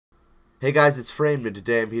Hey guys, it's Framed, and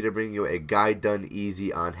today I'm here to bring you a guide done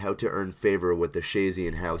easy on how to earn favor with the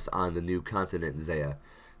Shayzien house on the new continent Zeah.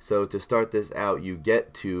 So to start this out, you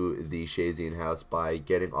get to the Shayzien house by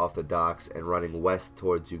getting off the docks and running west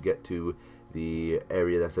towards you get to the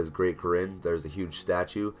area that says Great Corinne. There's a huge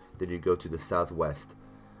statue. Then you go to the southwest.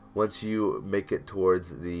 Once you make it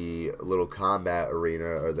towards the little combat arena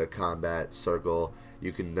or the combat circle,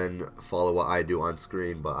 you can then follow what I do on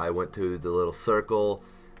screen. But I went to the little circle,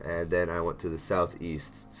 and then I went to the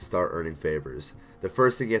southeast to start earning favors. The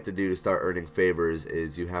first thing you have to do to start earning favors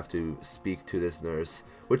is you have to speak to this nurse,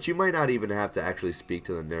 which you might not even have to actually speak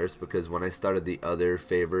to the nurse, because when I started the other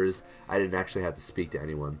favors, I didn't actually have to speak to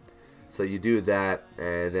anyone. So you do that,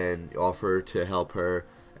 and then offer to help her,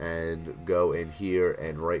 and go in here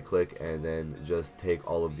and right click, and then just take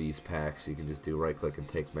all of these packs. You can just do right click and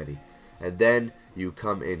take many. And then you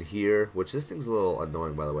come in here, which this thing's a little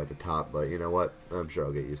annoying by the way at the top, but you know what, I'm sure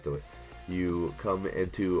I'll get used to it. You come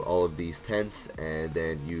into all of these tents, and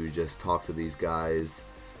then you just talk to these guys,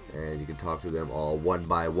 and you can talk to them all one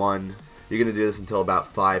by one. You're going to do this until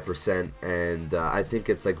about 5%, and I think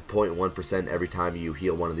it's like 0.1% every time you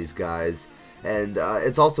heal one of these guys. And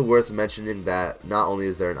it's also worth mentioning that not only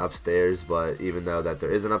is there an upstairs, but even though that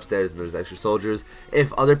there is an upstairs and there's extra soldiers,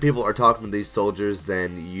 if other people are talking to these soldiers,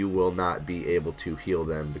 then you will not be able to heal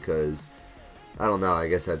them, because, I don't know, I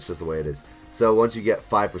guess that's just the way it is. So once you get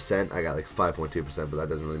 5%, I got like 5.2%, but that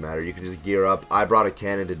doesn't really matter. You can just gear up. I brought a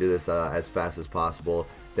cannon to do this as fast as possible.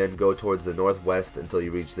 Then go towards the northwest until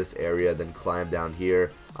you reach this area, then climb down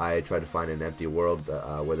here. I tried to find an empty world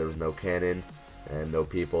where there was no cannon and no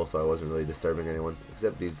people, so I wasn't really disturbing anyone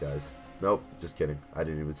except these guys. Nope, just kidding, I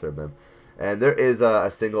didn't even disturb them. And there is a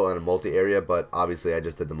single and a multi area, but obviously I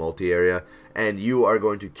just did the multi area. And you are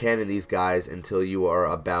going to cannon these guys until you are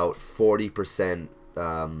about 40%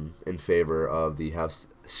 in favor of the House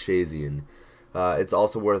Shayzien. It's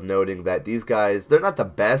also worth noting that these guys, they're not the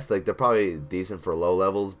best. Like, they're probably decent for low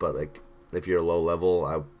levels, but like if you're low level,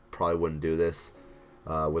 I probably wouldn't do this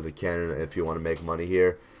with a cannon if you want to make money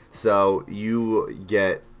here. So you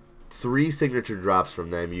get 3 signature drops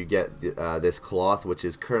from them. You get this cloth, which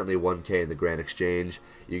is currently 1K in the Grand Exchange.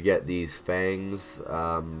 You get these fangs,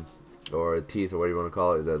 or teeth, or whatever you want to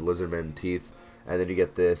call it, the lizardman teeth. And then you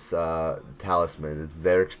get this talisman. It's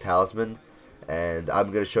Zeah's talisman. And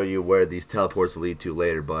I'm going to show you where these teleports lead to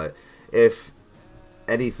later. But if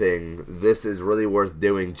anything, this is really worth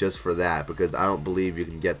doing just for that, because I don't believe you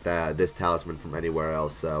can get this talisman from anywhere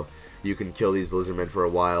else. So you can kill these lizardmen for a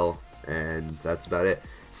while, and that's about it.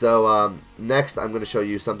 So next I'm going to show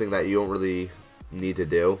you something that you don't really need to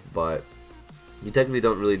do, but you technically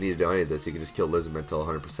don't really need to do any of this. You can just kill lizardmen till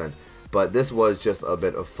 100%. But this was just a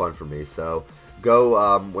bit of fun for me. So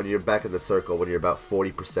go, when you're back in the circle, when you're about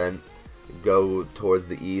 40%, go towards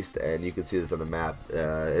the east, and you can see this on the map.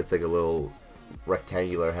 It's like a little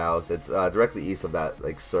rectangular house. It's directly east of that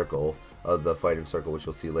like circle, of the fighting circle, which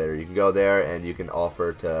you'll see later. You can go there and you can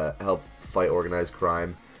offer to help fight organized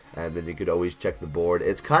crime, and then you could always check the board.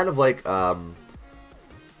 It's kind of like how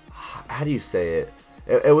do you say it?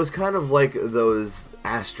 It was kind of like those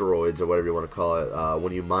asteroids, or whatever you want to call it,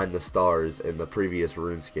 when you mine the stars in the previous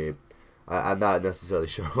Runescape. I'm not necessarily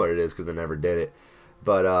sure what it is because I never did it,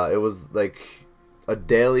 but it was like a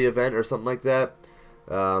daily event or something like that.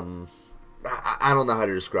 I don't know how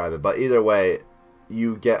to describe it, but either way,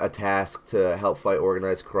 you get a task to help fight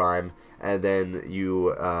organized crime, and then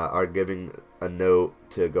you are giving a note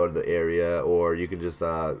to go to the area, or you can just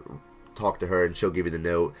talk to her and she'll give you the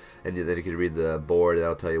note, and then you can read the board,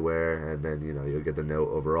 that'll tell you where, and then you'll get the note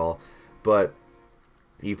overall. But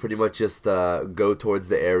you pretty much just go towards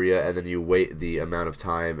the area, and then you wait the amount of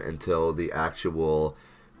time until the actual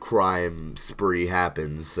crime spree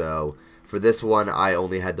happens. So for this one, I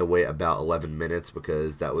only had to wait about 11 minutes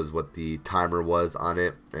because that was what the timer was on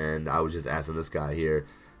it, and I was just asking this guy here,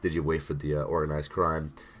 did you wait for the organized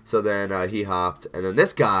crime? So then he hopped, and then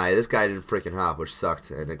this guy didn't freaking hop, which sucked,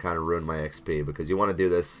 and it kind of ruined my XP, because you want to do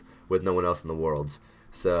this with no one else in the worlds.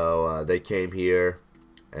 So they came here,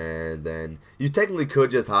 and then you technically could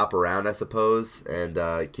just hop around, I suppose,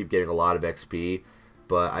 and keep getting a lot of XP,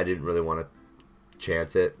 but I didn't really want to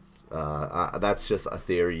chance it. That's just a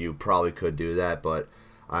theory. You probably could do that, but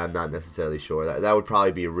I'm not necessarily sure. That would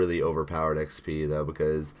probably be really overpowered XP, though,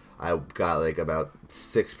 because I got like about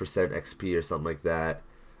 6% XP or something like that,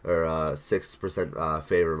 or 6%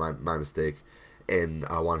 favor, my mistake, in,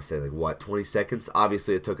 I want to say, like, what, 20 seconds?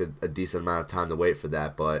 Obviously, it took a decent amount of time to wait for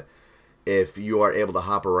that, but if you are able to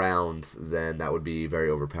hop around, then that would be very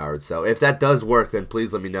overpowered. So if that does work, then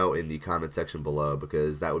please let me know in the comment section below,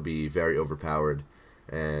 because that would be very overpowered,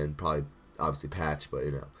 and probably obviously patched, but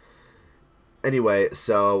Anyway,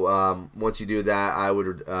 so once you do that, I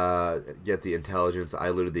would get the intelligence. I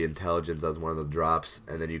looted the intelligence as one of the drops,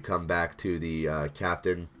 and then you come back to the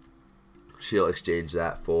captain. She'll exchange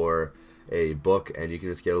that for a book, and you can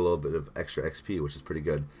just get a little bit of extra XP, which is pretty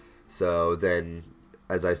good. So then,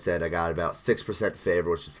 as I said, I got about 6% favor,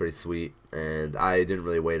 which is pretty sweet, and I didn't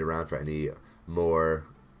really wait around for any more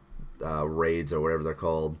raids or whatever they're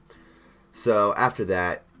called. So after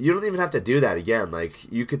that, you don't even have to do that again. Like,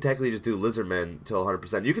 you could technically just do Lizardmen till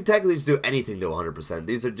 100%. You could technically just do anything to 100%.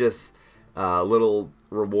 These are just little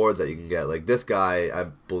rewards that you can get. Like, this guy, I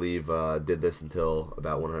believe, did this until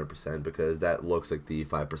about 100% because that looks like the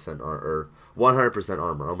 5% or 100%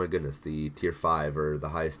 armor. Oh my goodness, the tier 5 or the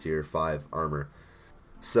highest tier 5 armor.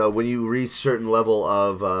 So when you reach certain level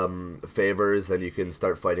of favors, then you can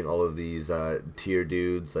start fighting all of these tier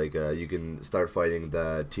dudes. Like you can start fighting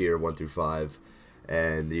the tier 1 through 5,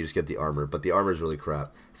 and you just get the armor. But the armor is really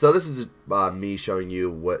crap. So this is me showing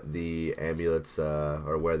you what the amulets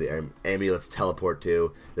or where the amulets teleport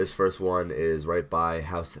to. This first one is right by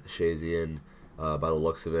House Shayzien, by the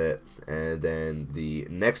looks of it. And then the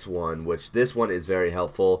next one, which this one is very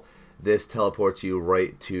helpful. This teleports you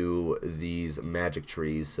right to these magic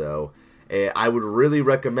trees, so I would really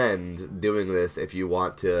recommend doing this if you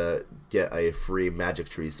want to get a free magic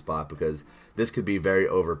tree spot, because this could be very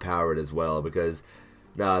overpowered as well, because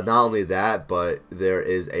not only that, but there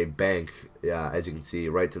is a bank, as you can see,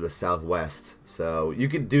 right to the southwest. So you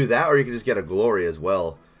could do that, or you could just get a glory as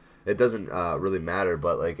well. It doesn't really matter,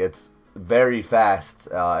 but like it's very fast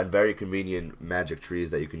and very convenient magic trees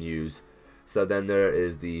that you can use. So then there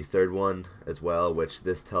is the third one as well, which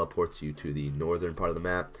this teleports you to the northern part of the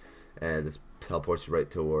map, and this teleports you right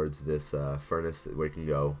towards this furnace where you can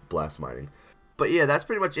go blast mining. But yeah, that's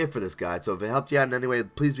pretty much it for this guide. So if it helped you out in any way,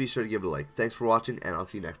 please be sure to give it a like. Thanks for watching, and I'll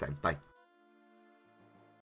see you next time. Bye.